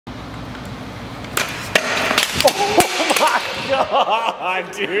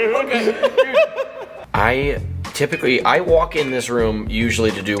God, dude. Okay, dude. I walk in this room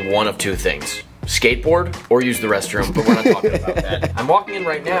usually to do one of two things. Skateboard or use the restroom, but we're not talking about that. I'm walking in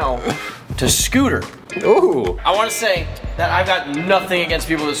right now to scooter. Ooh. I want to say that I've got nothing against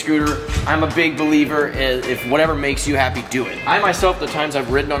people with a scooter. I'm a big believer in if whatever makes you happy, do it. I myself, the times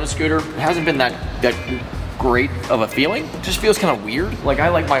I've ridden on a scooter, it hasn't been that great of a feeling. It just feels kind of weird. Like I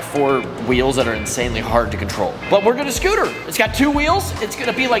like my 4 wheels that are insanely hard to control. But we're gonna scooter. It's got 2 wheels. It's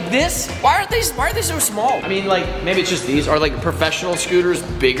gonna be like this. Why are they so small? I mean, like maybe it's just these. Are like professional scooters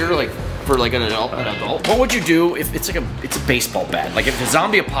bigger? Like for like an adult? What would you do if it's a baseball bat? Like if the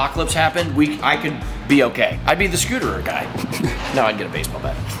zombie apocalypse happened, I could be okay. I'd be the scooter guy. No, I'd get a baseball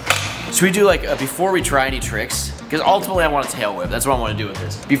bat. So we do like, before we try any tricks, because ultimately I want a tail whip. That's what I want to do with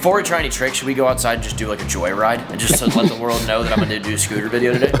this. Before we try any tricks, should we go outside and just do like a joyride? And just to let the world know that I'm gonna do a scooter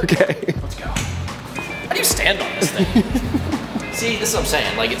video today? Okay. Let's go. How do you stand on this thing? See, this is what I'm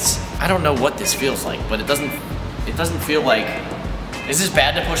saying. Like I don't know what this feels like, but it doesn't feel like, is this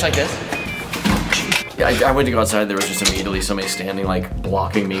bad to push like this? Yeah, I went to go outside, there was just immediately somebody standing like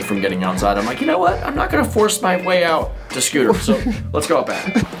blocking me from getting outside. I'm like, you know what? I'm not gonna force my way out to scooter, so let's go out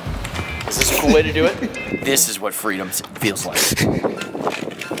back. Is this a cool way to do it? This is what freedom feels like.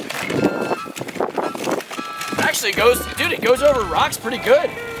 Actually, it goes over rocks pretty good.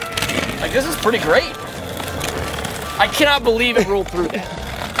 Like, this is pretty great. I cannot believe it rolled through that.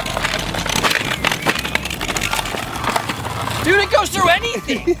 Dude, it goes through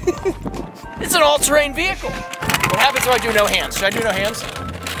anything. It's an all-terrain vehicle. What happens if I do no hands? Should I do no hands?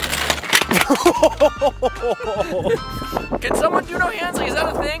 Can someone do no hands? Like, is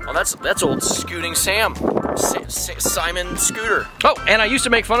that a thing? Oh, that's old Scooting Sam. Simon Scooter. Oh, and I used to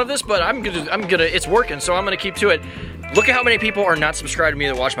make fun of this, but I'm gonna, it's working, so I'm gonna keep to it. Look at how many people are not subscribed to me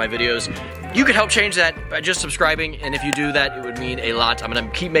that watch my videos. You could help change that by just subscribing, and if you do that, it would mean a lot. I'm gonna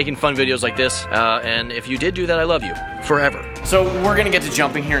keep making fun videos like this, and if you did do that, I love you, forever. So we're gonna get to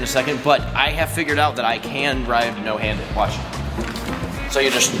jumping here in a second, but I have figured out that I can ride no-handed. Watch. So you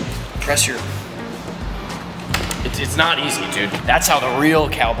just press your, it's not easy, dude. That's how the real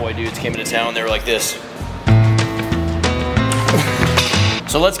cowboy dudes came into town. They were like this.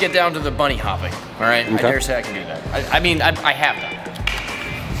 So let's get down to the bunny hopping, all right? Okay. I dare say I can do that. I mean, I have done that.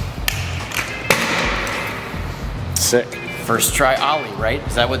 Sick. First try ollie, right?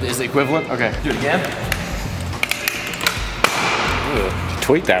 Is that what is the equivalent? Okay, do it again. Ooh,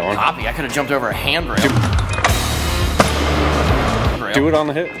 tweak that one. Copy, I could have jumped over a handrail. Do it on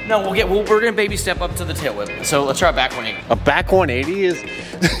the hip? No, we're gonna baby step up to the tail whip. So let's try a back 180. A back 180 is?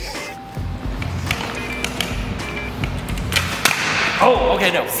 Oh,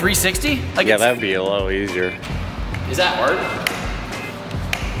 okay, no, 360? Like yeah, that'd be a little easier. Is that hard?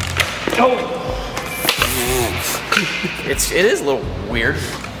 Oh! It is a little weird.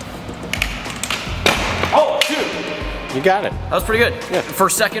 Oh, dude! You got it. That was pretty good. Yeah. For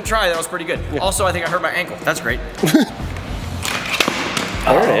second try, that was pretty good. Yeah. Also, I think I hurt my ankle. That's great.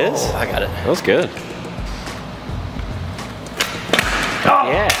 There it is. I got it. That was good. Oh.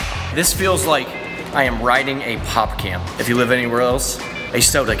 Yeah. This feels like I am riding a pop can. If you live anywhere else, a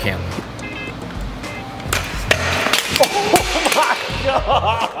soda can. Oh my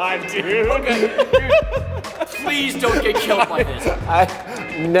God, dude. Okay, dude. Please don't get killed by this. I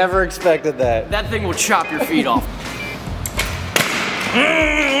never expected that. That thing will chop your feet off.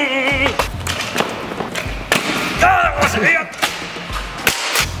 That wasn't it.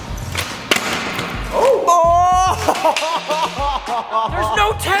 There's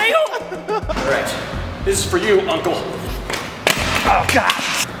no tail! All right, this is for you, Uncle. Oh, God.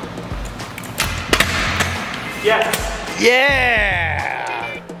 Yes.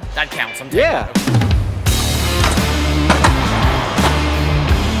 Yeah! That counts, I'm yeah.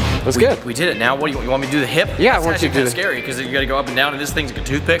 That's good. We did it now. What do you want me to do the hip? Yeah, that's I want you to do it. Scary, because you gotta go up and down, and this thing's like a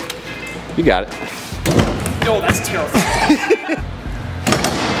toothpick. You got it. Oh, that's terrifying.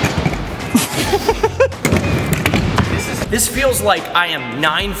 This feels like I am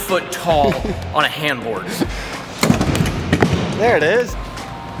 9 foot tall on a handboard. There it is.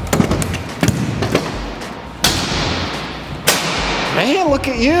 Man, look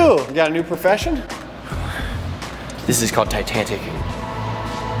at you. You got a new profession? This is called Titanicing.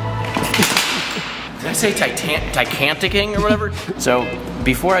 Did I say Titanicing or whatever? So,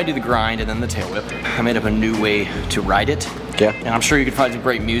 before I do the grind and then the tail whip, I made up a new way to ride it. Yeah. And I'm sure you can find some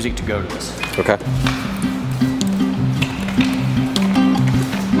great music to go to this. Okay.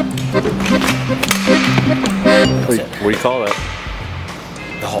 What do you call that?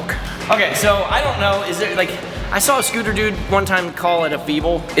 The Hulk. Okay, so I don't know, is there like, I saw a scooter dude one time call it a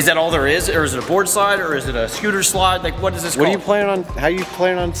feeble. Is that all there is? Or is it a board slide? Or is it a scooter slide? Like, what is this called? What are you planning on, how you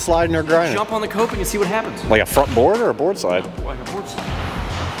planning on sliding or grinding? Jump on the coping and see what happens. Like a front board or a board slide? Like a board slide.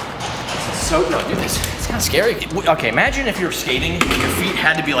 So, no, dude, it's kind of scary. Okay, imagine if you're skating and your feet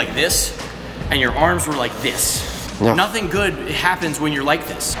had to be like this and your arms were like this. No. Nothing good happens when you're like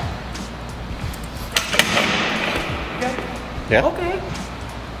this. Okay. Yeah. Okay.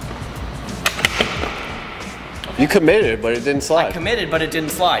 You committed, but it didn't slide. I committed, but it didn't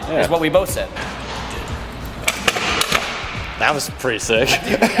slide, Yeah. is what we both said. That was pretty sick.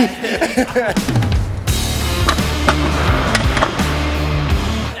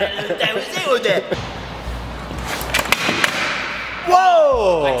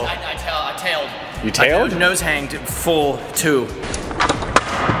 Whoa! I tailed. You tailed? I nose hanged full 2.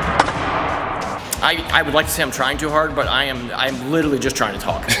 I would like to say I'm trying too hard, but I'm literally just trying to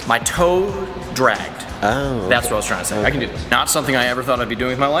talk. My toe dragged. Oh. Okay. That's what I was trying to say. Okay. I can do this. Not something I ever thought I'd be doing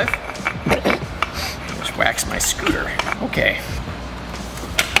with my life. Just wax my scooter. Okay.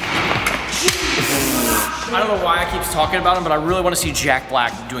 I don't know why I keep talking about him, but I really want to see Jack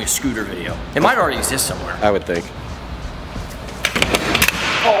Black doing a scooter video. It might already exist somewhere. I would think.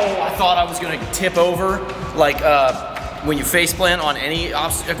 Oh, I thought I was gonna tip over, like when you face plant on any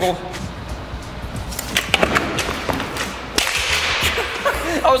obstacle.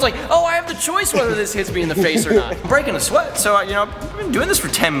 I was like, oh, I have the choice whether this hits me in the face or not. I'm breaking a sweat, so you know, I've been doing this for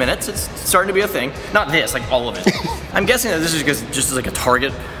 10 minutes. It's starting to be a thing. Not this, like all of it. I'm guessing that this is just like a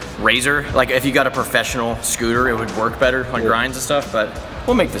Target razor. Like if you got a professional scooter, it would work better on grinds and stuff, but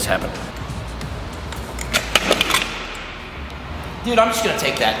we'll make this happen. Dude, I'm just gonna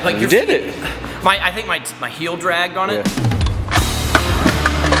take that. Like you did it. I think my heel dragged on it. Yeah.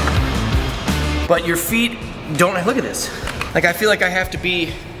 But your feet don't, look at this. Like I feel like I have to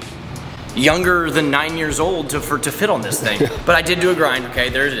be younger than 9 years old to fit on this thing. But I did do a grind, okay,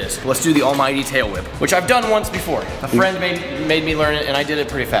 there it is. Let's do the almighty tail whip, which I've done once before. A friend made me learn it and I did it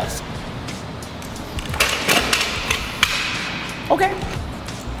pretty fast. Okay.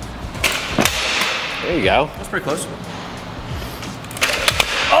 There you go. That's pretty close.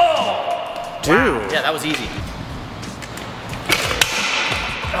 Dude. Wow. Yeah, that was easy.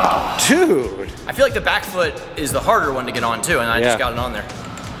 Dude. I feel like the back foot is the harder one to get on too, and I just got it on there.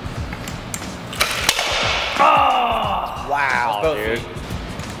 Oh! Wow, dude. Feet.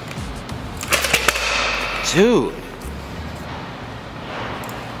 Dude.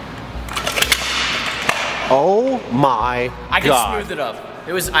 Oh my God. I can smooth it up.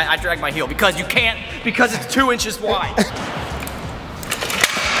 It was, I dragged my heel because you can't, because it's 2 inches wide.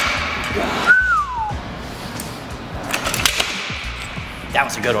 That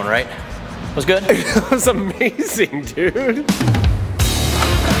was a good one, right? Was good? That was amazing, dude.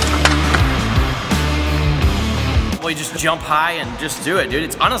 Well, you just jump high and just do it, dude.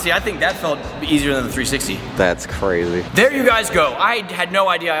 It's honestly, I think that felt easier than the 360. That's crazy. There you guys go. I had no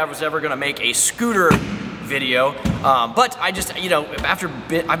idea I was ever gonna make a scooter video, but I just, you know,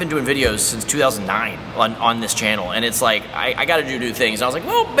 I've been doing videos since 2009 on this channel, and it's like, I gotta do new things. And I was like,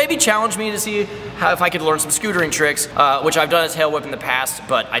 well, maybe challenge me to see if I could learn some scootering tricks, which I've done a tail whip in the past,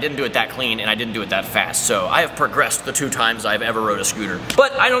 but I didn't do it that clean and I didn't do it that fast. So I have progressed the 2 times I've ever rode a scooter.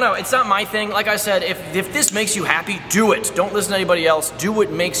 But I don't know, it's not my thing. Like I said, if this makes you happy, do it. Don't listen to anybody else. Do what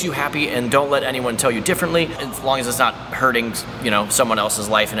makes you happy and don't let anyone tell you differently, as long as it's not hurting, you know, someone else's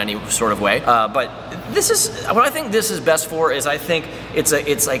life in any sort of way. But this is, what I think this is best for is I think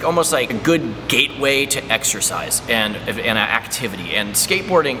it's like almost like a good gateway to exercise and an activity. And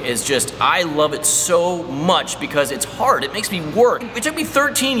skateboarding is just, I love it so much because it's hard. It makes me work. It took me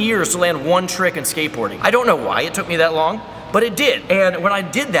 13 years to land one trick in skateboarding. I don't know why it took me that long, but it did. And when I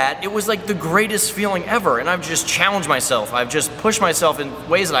did that, it was like the greatest feeling ever. And I've just challenged myself. I've just pushed myself in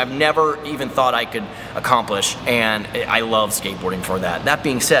ways that I've never even thought I could accomplish. And I love skateboarding for that. That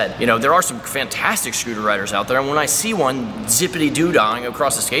being said, you know, there are some fantastic scooter riders out there. And when I see one zippity-doo-dahing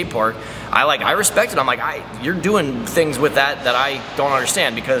across the skate park, I respect it. I'm like, you're doing things with that I don't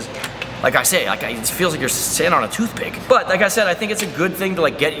understand, because like I say, it feels like you're standing on a toothpick. But like I said, I think it's a good thing to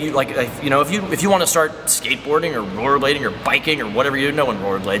get you, you know, if you want to start skateboarding or rollerblading or biking or whatever, you know, in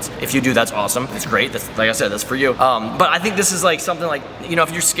rollerblades. If you do, that's awesome. That's great. That's, like I said, that's for you. But I think this is like something like, you know,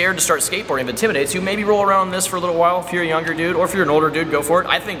 if you're scared to start skateboarding, if it intimidates you, maybe roll around this for a little while. If you're a younger dude, or if you're an older dude, go for it.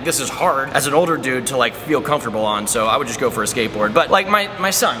 I think this is hard as an older dude to feel comfortable on, so I would just go for a skateboard. But like my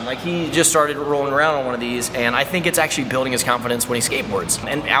son, he just started rolling around on one of these, and I think it's actually building his confidence when he skateboards.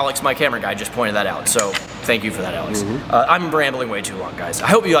 And Alex, my camera guy, just pointed that out, so thank you for that, Alex. I'm rambling way too long, guys. I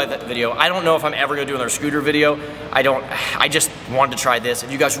hope you liked that video. I don't know if I'm ever gonna do another scooter video. I wanted to try this.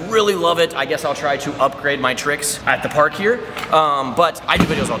 If you guys really love it, I guess I'll try to upgrade my tricks at the park here. But I do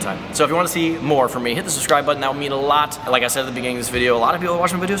videos all the time. So if you want to see more from me, hit the subscribe button. That would mean a lot. Like I said at the beginning of this video, a lot of people that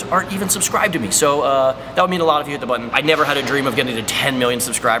watch my videos aren't even subscribed to me. So that would mean a lot if you hit the button. I never had a dream of getting to 10 million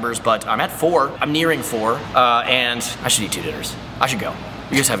subscribers, but I'm at 4. I'm nearing 4. And I should eat 2 dinners. I should go.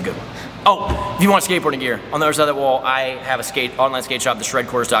 You guys have a good one. Oh, if you want skateboarding gear, on the other side of the wall, I have a online skate shop,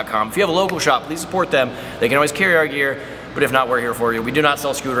 theshredcourse.com. If you have a local shop, please support them. They can always carry our gear, but if not, we're here for you. We do not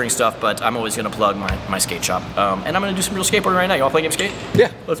sell scootering stuff, but I'm always gonna plug my skate shop. And I'm gonna do some real skateboarding right now. You wanna play a game of skate?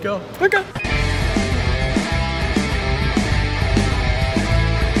 Yeah. Let's go. Okay.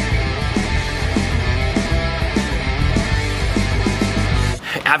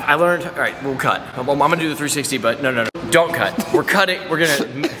 I learned, all right, we'll cut. I'm gonna do the 360, but no, don't cut. We're cutting, we're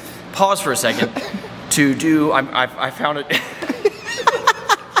gonna pause for a second to do, I found it.